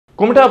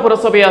ಕುಮಟಾ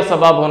ಪುರಸಭೆಯ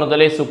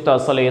ಸಭಾಭವನದಲ್ಲಿ ಸೂಕ್ತ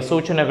ಸಲಹೆ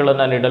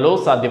ಸೂಚನೆಗಳನ್ನು ನೀಡಲು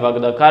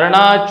ಸಾಧ್ಯವಾಗದ ಕಾರಣ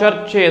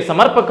ಚರ್ಚೆ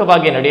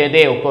ಸಮರ್ಪಕವಾಗಿ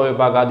ನಡೆಯದೆ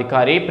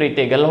ಉಪವಿಭಾಗಾಧಿಕಾರಿ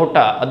ಪ್ರೀತಿ ಗೆಲ್ಲಹೊಟ್ಟ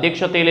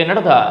ಅಧ್ಯಕ್ಷತೆಯಲ್ಲಿ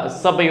ನಡೆದ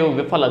ಸಭೆಯು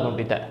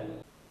ವಿಫಲಗೊಂಡಿದೆ.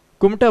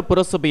 ಕುಮಟಾ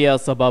ಪುರಸಭೆಯ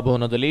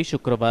ಸಭಾಭವನದಲ್ಲಿ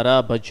ಶುಕ್ರವಾರ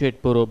ಬಜೆಟ್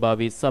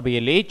ಪೂರ್ವಭಾವಿ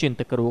ಸಭೆಯಲ್ಲಿ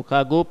ಚಿಂತಕರು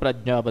ಹಾಗೂ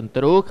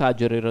ಪ್ರಜ್ಞಾವಂತರು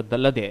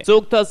ಹಾಜರಿರುವುದಲ್ಲದೆ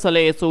ಸೂಕ್ತ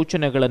ಸಲಹೆ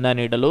ಸೂಚನೆಗಳನ್ನು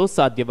ನೀಡಲು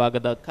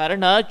ಸಾಧ್ಯವಾಗದ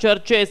ಕಾರಣ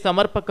ಚರ್ಚೆ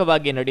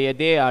ಸಮರ್ಪಕವಾಗಿ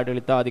ನಡೆಯದೆ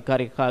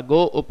ಆಡಳಿತಾಧಿಕಾರಿ ಹಾಗೂ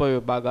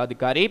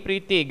ಉಪವಿಭಾಗಾಧಿಕಾರಿ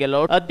ಪ್ರೀತಿ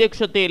ಗೆಲ್ಲೋಟ್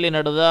ಅಧ್ಯಕ್ಷತೆಯಲ್ಲಿ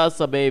ನಡೆದ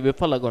ಸಭೆ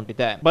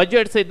ವಿಫಲಗೊಂಡಿದೆ.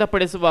 ಬಜೆಟ್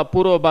ಸಿದ್ಧಪಡಿಸುವ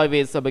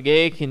ಪೂರ್ವಭಾವಿ ಸಭೆಗೆ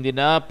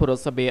ಹಿಂದಿನ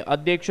ಪುರಸಭೆ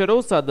ಅಧ್ಯಕ್ಷರು,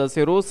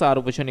 ಸದಸ್ಯರು,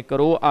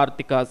 ಸಾರ್ವಜನಿಕರು,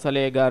 ಆರ್ಥಿಕ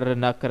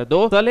ಸಲಹೆಗಾರರನ್ನ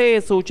ಕರೆದು ಸಲಹೆ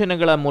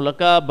ಸೂಚನೆಗಳ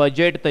ಮೂಲಕ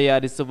ಬಜೆಟ್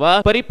ತಯಾರಿಸುವ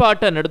ಪರಿಪಾಠ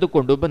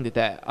ನಡೆದುಕೊಂಡು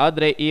ಬಂದಿದೆ.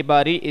 ಆದರೆ ಈ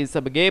ಬಾರಿ ಈ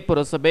ಸಭೆಗೆ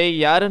ಪುರಸಭೆ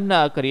ಯಾರನ್ನ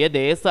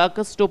ಕರೆಯದೆ,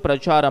 ಸಾಕಷ್ಟು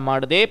ಪ್ರಚಾರ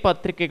ಮಾಡದೆ,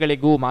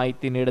 ಪತ್ರಿಕೆಗಳಿಗೂ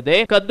ಮಾಹಿತಿ ನೀಡದೆ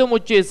ಕದ್ದು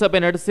ಮುಚ್ಚಿ ಸಭೆ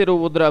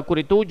ನಡೆಸಿರುವುದರ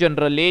ಕುರಿತು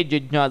ಜನರಲ್ಲಿ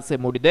ಜಿಜ್ಞಾಸೆ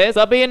ಮೂಡಿದೆ.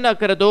 ಸಭೆಯನ್ನ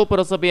ಕರೆದು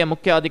ಪುರಸಭೆಯ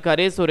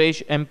ಮುಖ್ಯಾಧಿಕಾರಿ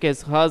ಸುರೇಶ್ ಎಂಕೆ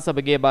ಸಹ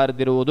ಸಭೆಗೆ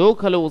ಬಾರದಿರುವುದು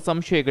ಹಲವು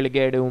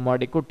ಸಂಶಯಗಳಿಗೆ ಎಡವು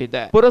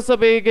ಮಾಡಿಕೊಟ್ಟಿದೆ.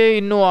 ಪುರಸಭೆಗೆ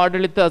ಇನ್ನೂ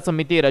ಆಡಳಿತ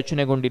ಸಮಿತಿ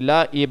ರಚನೆಗೊಂಡಿಲ್ಲ.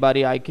 ಈ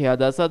ಬಾರಿ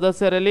ಆಯ್ಕೆಯಾದ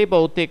ಸದಸ್ಯರಲ್ಲಿ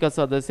ಬಹುತೇಕ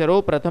ಸದಸ್ಯರು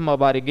ಪ್ರಥಮ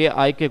ಬಾರಿಗೆ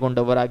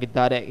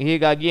ಆಯ್ಕೆಗೊಂಡವರಾಗಿದ್ದಾರೆ.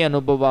 ಹೀಗಾಗಿ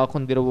ಅನುಭವ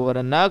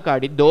ಹೊಂದಿರುವವರನ್ನ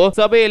ಕಾಡಿದ್ದು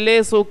ಸಭೆಯಲ್ಲಿ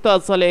ಸೂಕ್ತ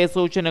ಸಲಹೆ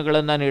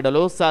ಸೂಚನೆಗಳನ್ನು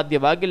ನೀಡಲು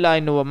ಸಾಧ್ಯವಾಗಿಲ್ಲ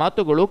ಎನ್ನುವ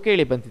ಮಾತುಗಳು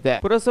ಕೇಳಿ ಬಂದಿದೆ.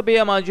 ಪುರಸಭೆಯ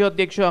ಮಾಜಿ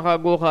ಅಧ್ಯಕ್ಷ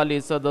ಹಾಗೂ ಹಾಲಿ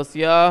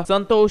ಸದಸ್ಯ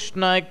ಸಂತೋಷ್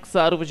ನಾಯ್ಕ್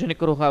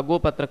ಸಾರ್ವಜನಿಕರು ಹಾಗೂ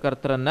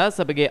ಪತ್ರಕರ್ತರನ್ನ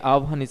ಸಭೆಗೆ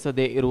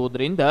ಆಹ್ವಾನಿಸದೇ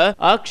ಇರುವುದರಿಂದ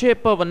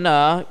ಆಕ್ಷೇಪವನ್ನ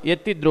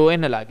ಎತ್ತಿದ್ರು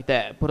ಎನ್ನಲಾಗಿದೆ.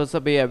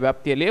 ಪುರಸಭೆಯ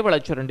ವ್ಯಾಪ್ತಿಯಲ್ಲಿ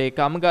ಒಳಚರಂಡಿ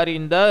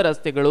ಕಾಮಗಾರಿಯಿಂದ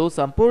ರಸ್ತೆಗಳು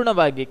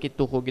ಸಂಪೂರ್ಣವಾಗಿ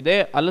ಕಿತ್ತು ಹೋಗಿದೆ.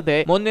 ಅಲ್ಲದೆ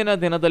ಮುಂದಿನ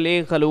ದಿನದಲ್ಲಿ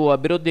ಹಲವು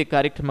ಅಭಿವೃದ್ಧಿ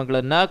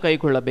ಕಾರ್ಯಕ್ರಮಗಳನ್ನ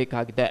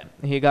ಕೈಗೊಳ್ಳಬೇಕಾಗಿದೆ.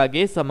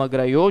 ಹೀಗಾಗಿ ಸಮಗ್ರ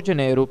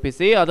ಯೋಜನೆ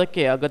ರೂಪಿಸಿ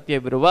ಅದಕ್ಕೆ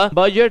ಅಗತ್ಯವಿರುವ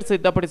ಬಜೆಟ್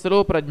ಸಿದ್ಧಪಡಿಸಲು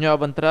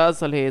ಪ್ರಜ್ಞಾವಂತರ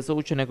ಸಲಹೆ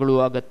ಸೂಚನೆಗಳು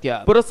ಅಗತ್ಯ.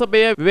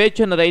 ಪುರಸಭೆಯ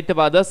ವಿವೇಚನ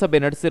ರಹಿತವಾದ ಸಭೆ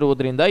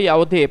ನಡೆಸಿರುವುದರಿಂದ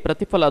ಯಾವುದೇ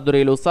ಪ್ರತಿಫಲ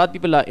ದೊರೆಯಲು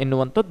ಸಾಧ್ಯವಿಲ್ಲ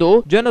ಎನ್ನುವಂಥದ್ದು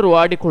ಜನರು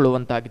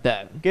ಆಡಿಕೊಳ್ಳುವಂತಾಗಿದೆ.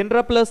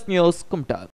 Canara plus news Kumta.